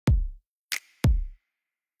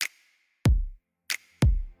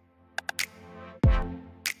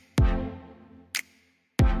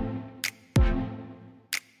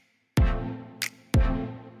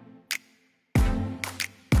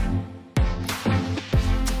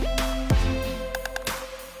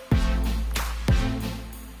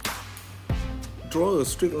draw a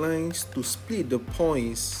straight line to split the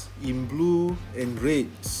points in blue and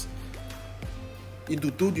reds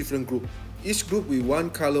into two different groups, each group with one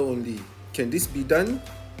color only. Can this be done?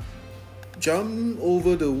 Jump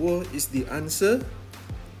over the wall is the answer.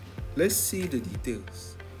 Let's see the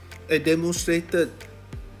details. As demonstrated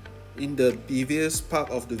in the previous part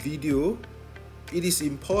of the video, it is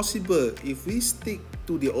impossible if we stick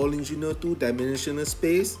to the original two-dimensional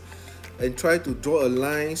space and try to draw a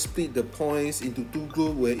line, split the points into two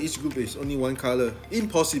groups where each group is only one color.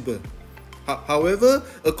 Impossible. However,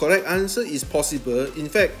 a correct answer is possible, in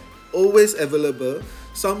fact, always available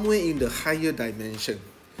somewhere in the higher dimension.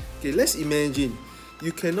 Okay, let's imagine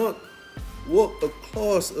you cannot walk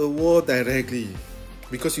across a wall directly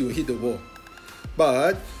because you will hit the wall,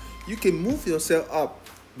 but you can move yourself up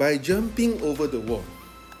by jumping over the wall.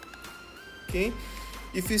 Okay,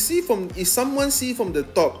 if someone see from the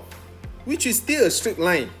top, which is still a straight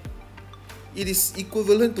line, it is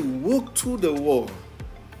equivalent to walk through the wall.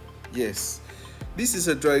 Yes, this is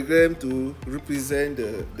a diagram to represent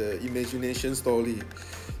the imagination story.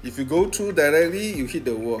 If you go through directly, you hit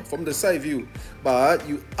the wall from the side view, but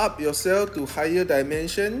you up yourself to higher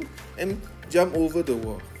dimension and jump over the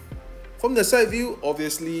wall. From the side view,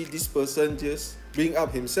 obviously this person just bring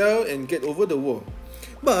up himself and get over the wall.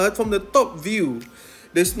 But from the top view,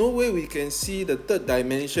 there's no way we can see the third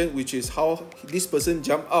dimension, which is how this person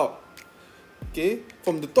jump out. Okay,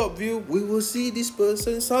 from the top view, we will see this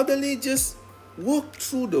person suddenly just walk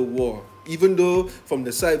through the wall, even though from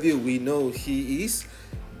the side view we know he is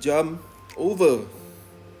jump over.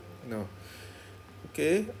 Now,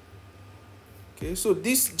 okay, so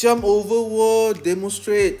this jump over wall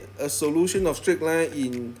demonstrate a solution of straight line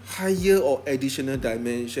in higher or additional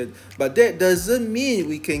dimension, but that doesn't mean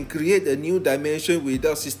we can create a new dimension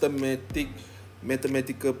without systematic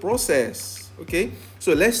mathematical process. Okay,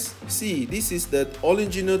 so let's see. This is the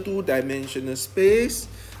original two-dimensional space,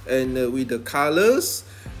 and with the colors,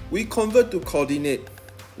 we convert to coordinate,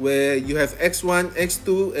 where you have x1,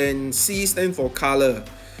 x2, and C stand for color.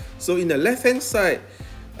 So in the left-hand side,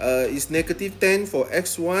 is -10 for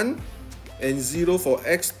x1 and 0 for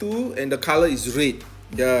x2, and the color is red.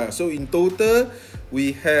 Yeah, so in total,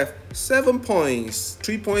 we have 7 points,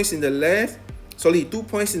 2 points in the left, 3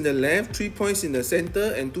 points in the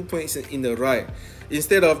center, and 2 points in the right.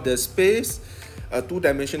 Instead of the space,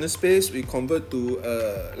 two-dimensional space, we convert to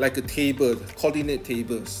like a table, coordinate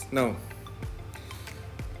tables. Now,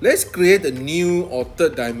 let's create a new or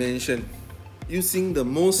third dimension using the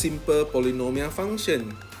most simple polynomial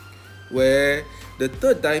function, where the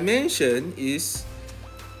third dimension is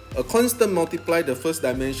a constant multiply the first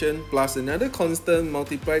dimension plus another constant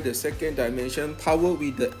multiply the second dimension powered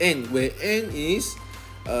with the n, where n is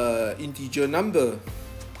integer number.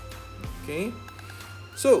 Okay,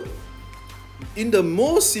 so in the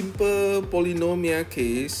most simple polynomial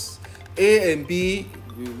case, a and b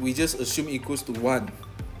we just assume equals to 1,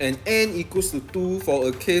 and n equals to 2 for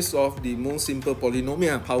a case of the most simple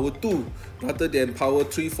polynomial, power 2, rather than power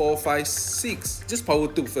 3, 4, 5, 6, just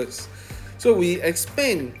power 2 first. So we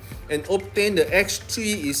expand and obtain the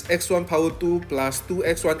x3 is x1 power 2 plus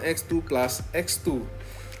 2x1 x2 plus x2.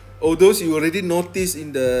 Although you already noticed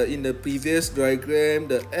in the previous diagram,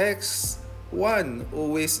 the x1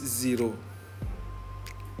 always 0.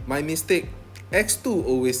 My mistake, x2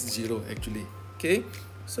 always 0 actually. Okay,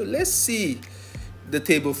 so let's see the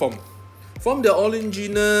table form. From the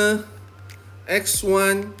original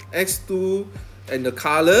x1, x2, and the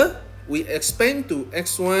color, we expand to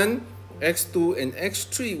x1, x2, and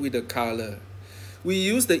x3 with the color. We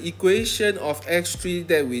use the equation of x3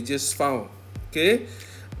 that we just found. Okay,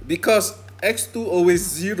 because x2 always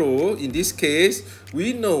 0, in this case,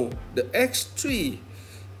 we know the x3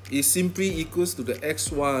 is simply equals to the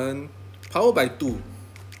x1 powered by 2.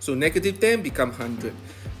 So -10 become 100.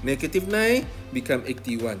 -9 become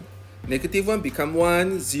 81. -1 become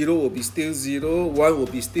 1, 0 will be still 0, 1 will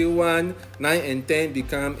be still 1, 9 and 10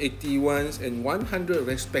 become 81 and 100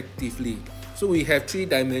 respectively. So we have 3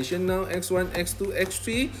 dimensions now, x1, x2,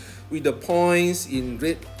 x3, with the points in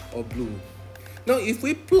red or blue. Now if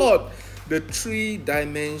we plot the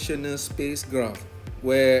 3-dimensional space graph,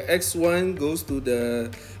 where x1 goes to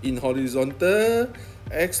in horizontal,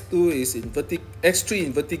 x2 is in x3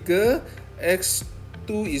 in vertical,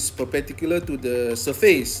 x2 is perpendicular to the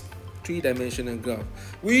surface, 3-dimensional graph.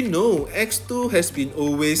 We know x2 has been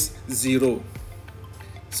always 0.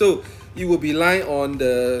 So it will be lying on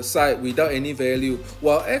the side without any value,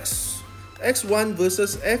 while x1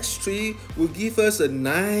 versus x3 will give us a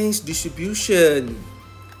nice distribution.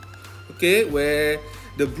 Okay, where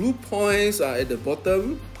the blue points are at the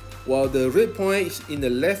bottom while the red points in the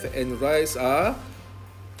left and right are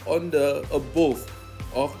on the above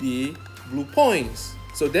of the blue points.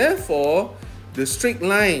 So therefore, the straight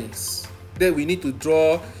lines that we need to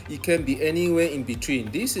draw, it can be anywhere in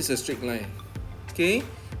between. This is a straight line. Okay,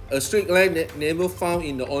 a straight line that never found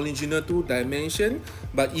in the original 2 dimension,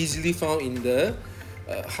 but easily found in the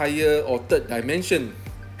higher or 3rd dimension.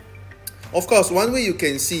 Of course, one way you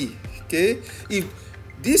can see, okay, if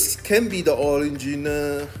this can be the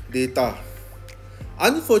original data.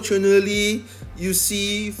 Unfortunately, you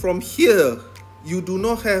see from here, you do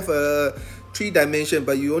not have a 3 dimension,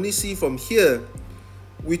 but you only see from here,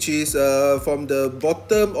 which is from the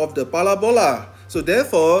bottom of the parabola. So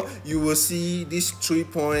therefore, you will see this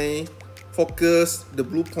 3-point focus, the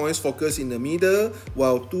blue points focus in the middle,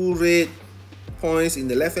 while 2 red points in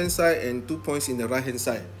the left hand side and 2 points in the right hand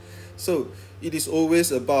side. So it is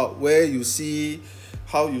always about where you see,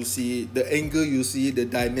 how you see it, the angle you see it, the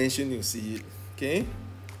dimension you see it. Okay,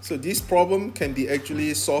 so this problem can be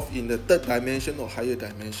actually solved in the 3rd dimension or higher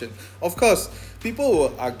dimension. Of course, people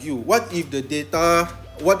will argue, what if the data,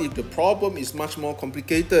 what if the problem is much more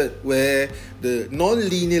complicated, where the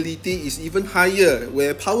non-linearity is even higher,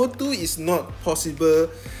 where power 2 is not possible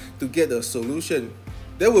to get a solution?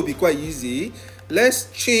 That will be quite easy.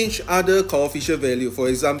 Let's change other coefficient value. For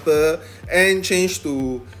example, n change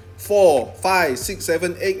to 4, 5, 6,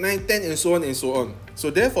 7, 8, 9, 10, and so on and so on.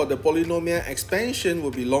 So therefore, the polynomial expansion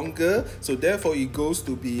will be longer, so therefore it goes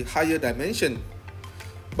to be higher dimension.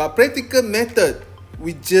 But practical method,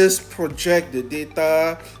 we just project the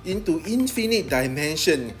data into infinite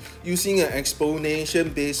dimension using an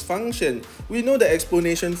explanation-based function. We know the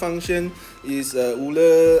explanation function is a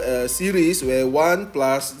Euler series where 1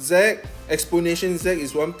 plus z, explanation z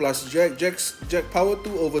is 1 plus z power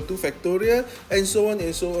 2 over 2 factorial, and so on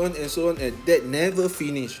and so on and so on, and that never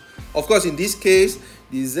finish. Of course, in this case,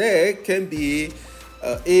 the z can be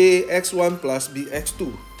ax1 plus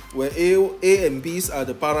bx2, where a and b's are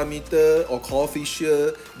the parameter or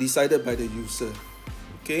coefficient decided by the user.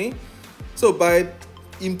 Okay, so by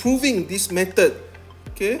improving this method,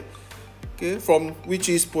 from which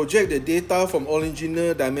is project the data from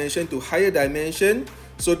original dimension to higher dimension,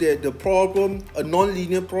 so that the problem, a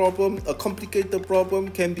non-linear problem, a complicated problem,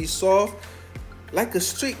 can be solved like a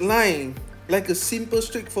straight line, like a simple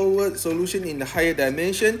straightforward solution in the higher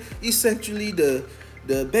dimension, is actually the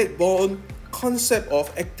backbone concept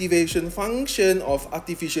of activation function of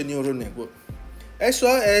artificial neural network, as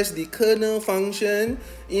well as the kernel function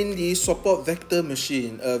in the support vector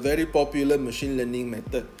machine, a very popular machine learning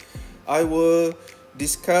method. I will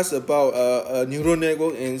discuss about a neural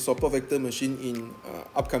network and support vector machine in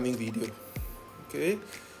upcoming video. Okay,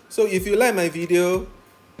 so if you like my video,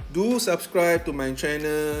 do subscribe to my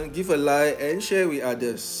channel, give a like and share with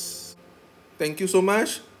others. Thank you so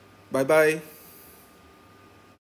much. Bye bye.